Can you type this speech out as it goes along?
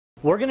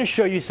We're going to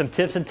show you some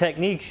tips and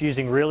techniques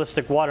using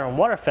realistic water and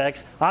water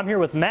effects. I'm here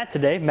with Matt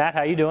today. Matt,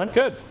 how you doing?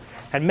 Good.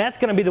 And Matt's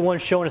going to be the one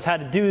showing us how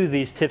to do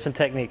these tips and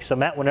techniques. So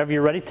Matt, whenever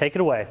you're ready, take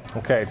it away.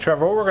 Okay,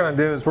 Trevor, what we're going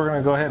to do is we're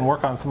going to go ahead and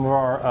work on some of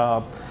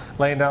our,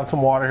 laying down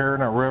some water here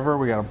in our river.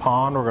 We got a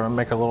pond. We're going to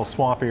make a little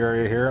swampy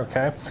area here,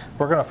 okay?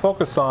 We're going to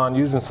focus on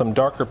using some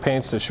darker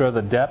paints to show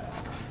the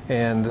depths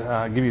and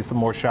give you some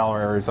more shallow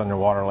areas on your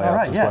water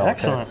layouts as well.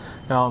 Excellent. Okay?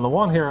 Now on the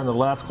one here on the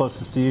left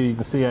closest to you, you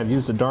can see I've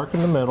used the dark in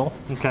the middle.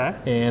 Okay.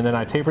 And then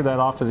I tapered that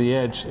off to the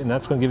edge, and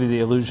that's going to give you the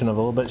illusion of a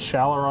little bit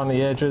shallower on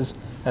the edges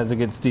as it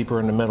gets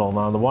deeper in the middle.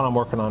 Now the one I'm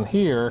working on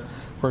here,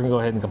 we're going to go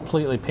ahead and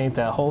completely paint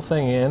that whole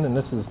thing in, and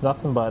this is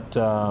nothing but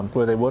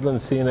with a Woodland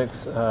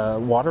Scenics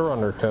water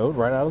undercoat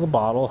right out of the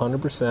bottle,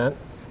 100%.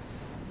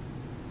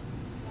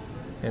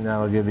 And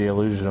that'll give the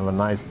illusion of a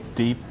nice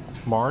deep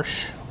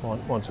marsh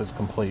once it's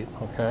complete,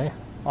 okay?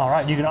 All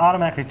right, you can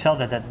automatically tell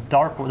that that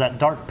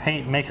dark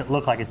paint makes it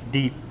look like it's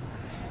deep.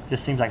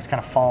 Just seems like it's kind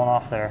of falling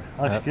off there.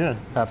 Looks good.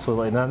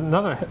 Absolutely. Now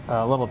another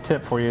little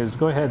tip for you is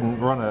go ahead and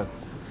run a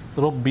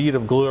little bead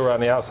of glue around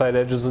the outside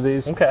edges of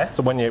these. Okay.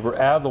 So when you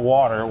add the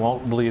water, it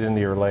won't bleed into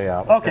your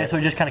layout. Okay, so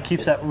it just kind of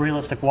keeps that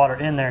realistic water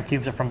in there and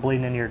keeps it from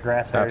bleeding into your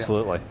grass area.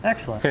 Absolutely.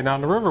 Excellent. Okay, now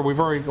in the river, we've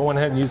already gone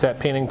ahead and used that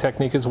painting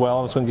technique as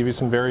well. It's going to give you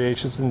some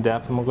variations in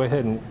depth. I'm going to go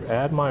ahead and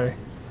add my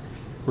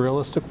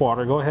realistic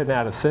water. Go ahead and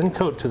add a thin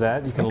coat to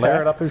that. You can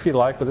layer it up if you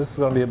like, but this is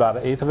going to be about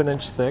 1/8 of an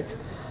inch thick.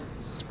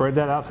 Spread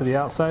that out to the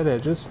outside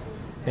edges.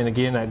 And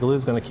again, that glue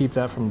is going to keep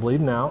that from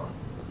bleeding out.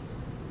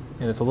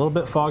 And it's a little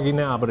bit foggy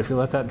now, but if you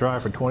let that dry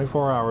for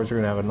 24 hours,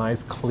 you're going to have a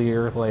nice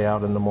clear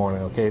layout in the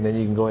morning, okay? And then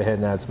you can go ahead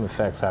and add some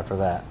effects after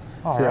that.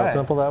 See how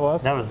simple that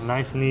was? That was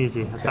nice and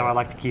easy. That's how I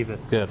like to keep it.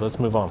 Good, let's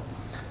move on.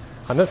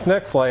 On this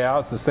next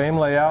layout, it's the same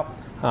layout,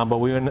 but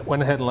we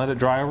went ahead and let it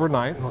dry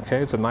overnight, okay?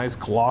 It's a nice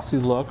glossy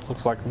look.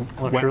 Looks like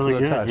wet really to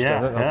the good. touch,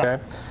 doesn't it?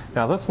 Okay.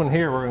 Now this one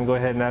here, we're going to go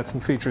ahead and add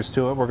some features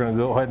to it. We're going to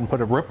go ahead and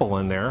put a ripple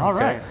in there. All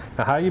okay? right.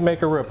 Now how you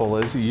make a ripple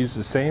is you use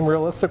the same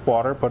realistic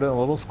water, put it in a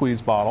little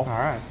squeeze bottle. All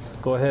right.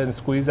 Go ahead and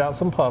squeeze out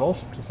some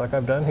puddles, just like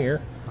I've done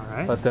here. All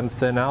right. Let them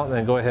thin out, and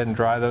then go ahead and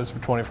dry those for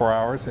 24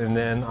 hours. And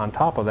then on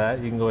top of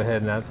that, you can go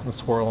ahead and add some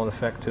swirling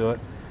effect to it.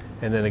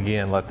 And then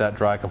again, let that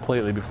dry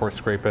completely before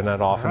scraping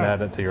that off and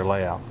adding it to your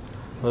layout.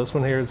 This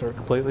one here is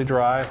completely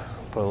dry.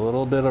 Put a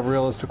little bit of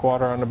realistic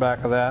water on the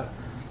back of that.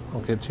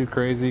 Don't get too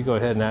crazy. Go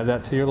ahead and add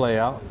that to your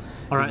layout.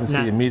 All right. You can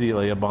see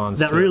immediately it bonds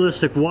to it. That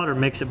realistic water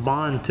makes it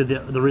bond to the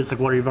realistic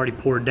water you've already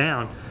poured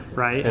down,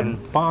 right?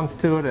 And bonds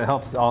to it. It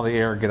helps all the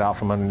air get out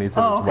from underneath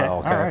it as well.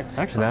 Okay. All right.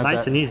 Excellent.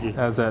 Nice and easy.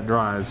 As that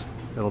dries,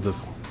 it'll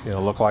just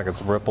look like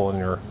it's a ripple in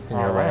your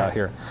layout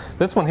here.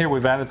 This one here,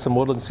 we've added some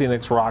Woodland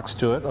Scenics rocks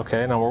to it.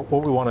 Okay. Now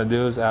what we want to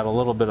do is add a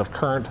little bit of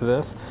current to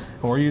this,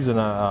 and we're using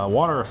a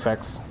water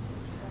effects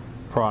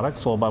product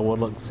sold by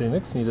Woodland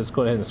Scenics, and you just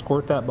go ahead and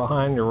squirt that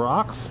behind your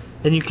rocks.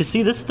 And you can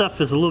see this stuff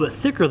is a little bit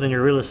thicker than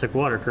your realistic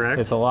water, correct?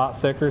 It's a lot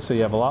thicker, so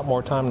you have a lot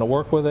more time to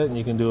work with it, and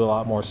you can do a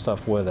lot more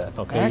stuff with it.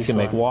 Okay, Excellent. You can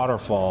make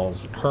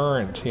waterfalls,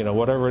 current,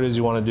 whatever it is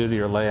you want to do to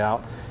your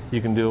layout, you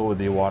can do it with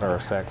the water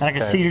effects. And I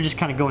can see you're just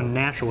kind of going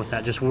natural with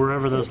that, just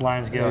wherever those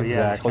lines go.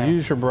 Exactly.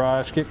 Use your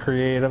brush, get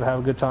creative, have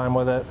a good time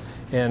with it.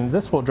 And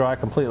this will dry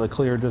completely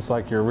clear just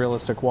like your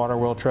realistic water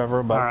will,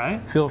 Trevor, but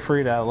feel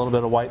free to add a little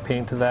bit of white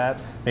paint to that.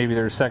 Maybe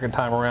there's a second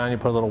time around, you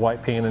put a little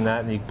white paint in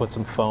that, and you can put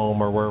some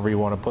foam or wherever you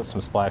want to put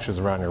some splashes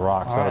around your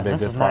rocks. That'll be a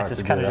good product to do that with. This is nice.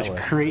 It's kind of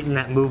just creating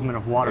that movement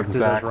of water through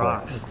those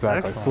rocks.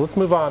 Exactly. So let's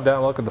move on down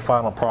and look at the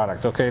final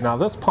product. Okay, now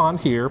this pond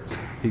here,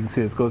 you can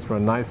see it goes from a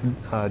nice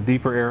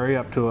deeper area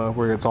up to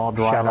where it's all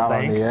dried out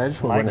on the edge.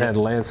 We went ahead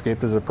and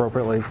landscaped it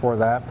appropriately for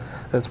that.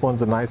 This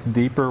one's a nice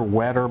deeper,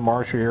 wetter,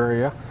 marshy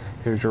area.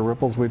 Here's your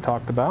ripples we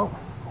talked about.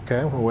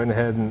 Okay, we went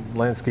ahead and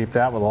landscaped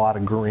that with a lot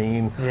of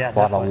green, a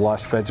lot of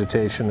lush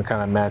vegetation that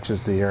kind of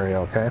matches the area,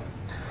 okay?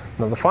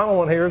 Now the final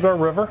one here is our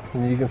river,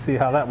 and you can see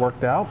how that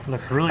worked out.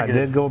 Looks really good. I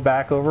did go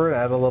back over it,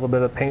 add a little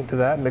bit of paint to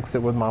that, mixed it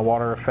with my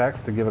water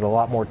effects to give it a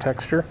lot more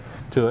texture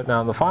to it.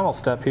 Now the final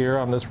step here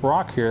on this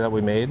rock here that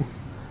we made,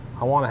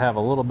 I want to have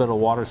a little bit of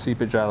water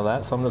seepage out of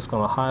that, so I'm just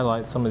going to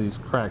highlight some of these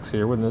cracks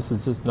here. And this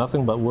is just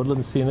nothing but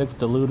Woodland Scenics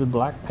diluted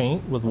black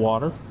paint with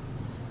water.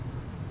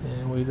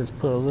 And we just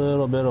put a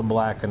little bit of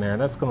black in there,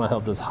 and that's going to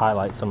help just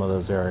highlight some of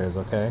those areas,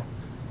 okay?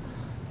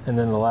 And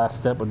then the last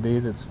step would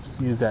be to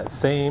use that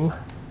same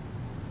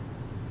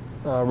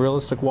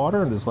realistic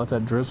water and just let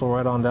that drizzle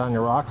right on down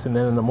your rocks. And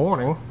then in the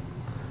morning,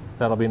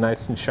 that'll be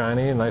nice and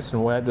shiny and nice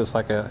and wet, just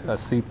like a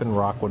seeping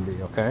rock would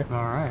be, okay?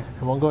 All right.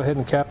 And we'll go ahead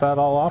and cap that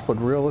all off with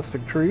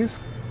realistic trees.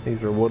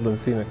 These are Woodland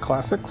Scenic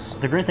Classics.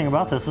 The great thing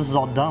about this is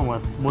all done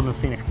with Woodland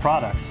Scenic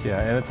products.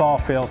 Yeah, and it's all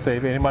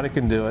fail-safe. Anybody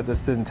can do it.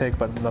 This didn't take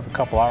but a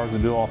couple hours to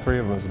do all three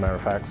of them, as a matter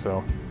of fact,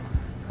 so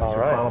that's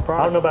your final product.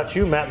 I don't know about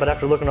you, Matt, but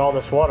after looking at all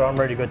this water, I'm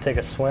ready to go take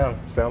a swim.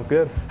 Sounds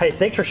good. Hey,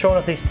 thanks for showing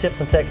us these tips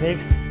and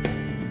techniques.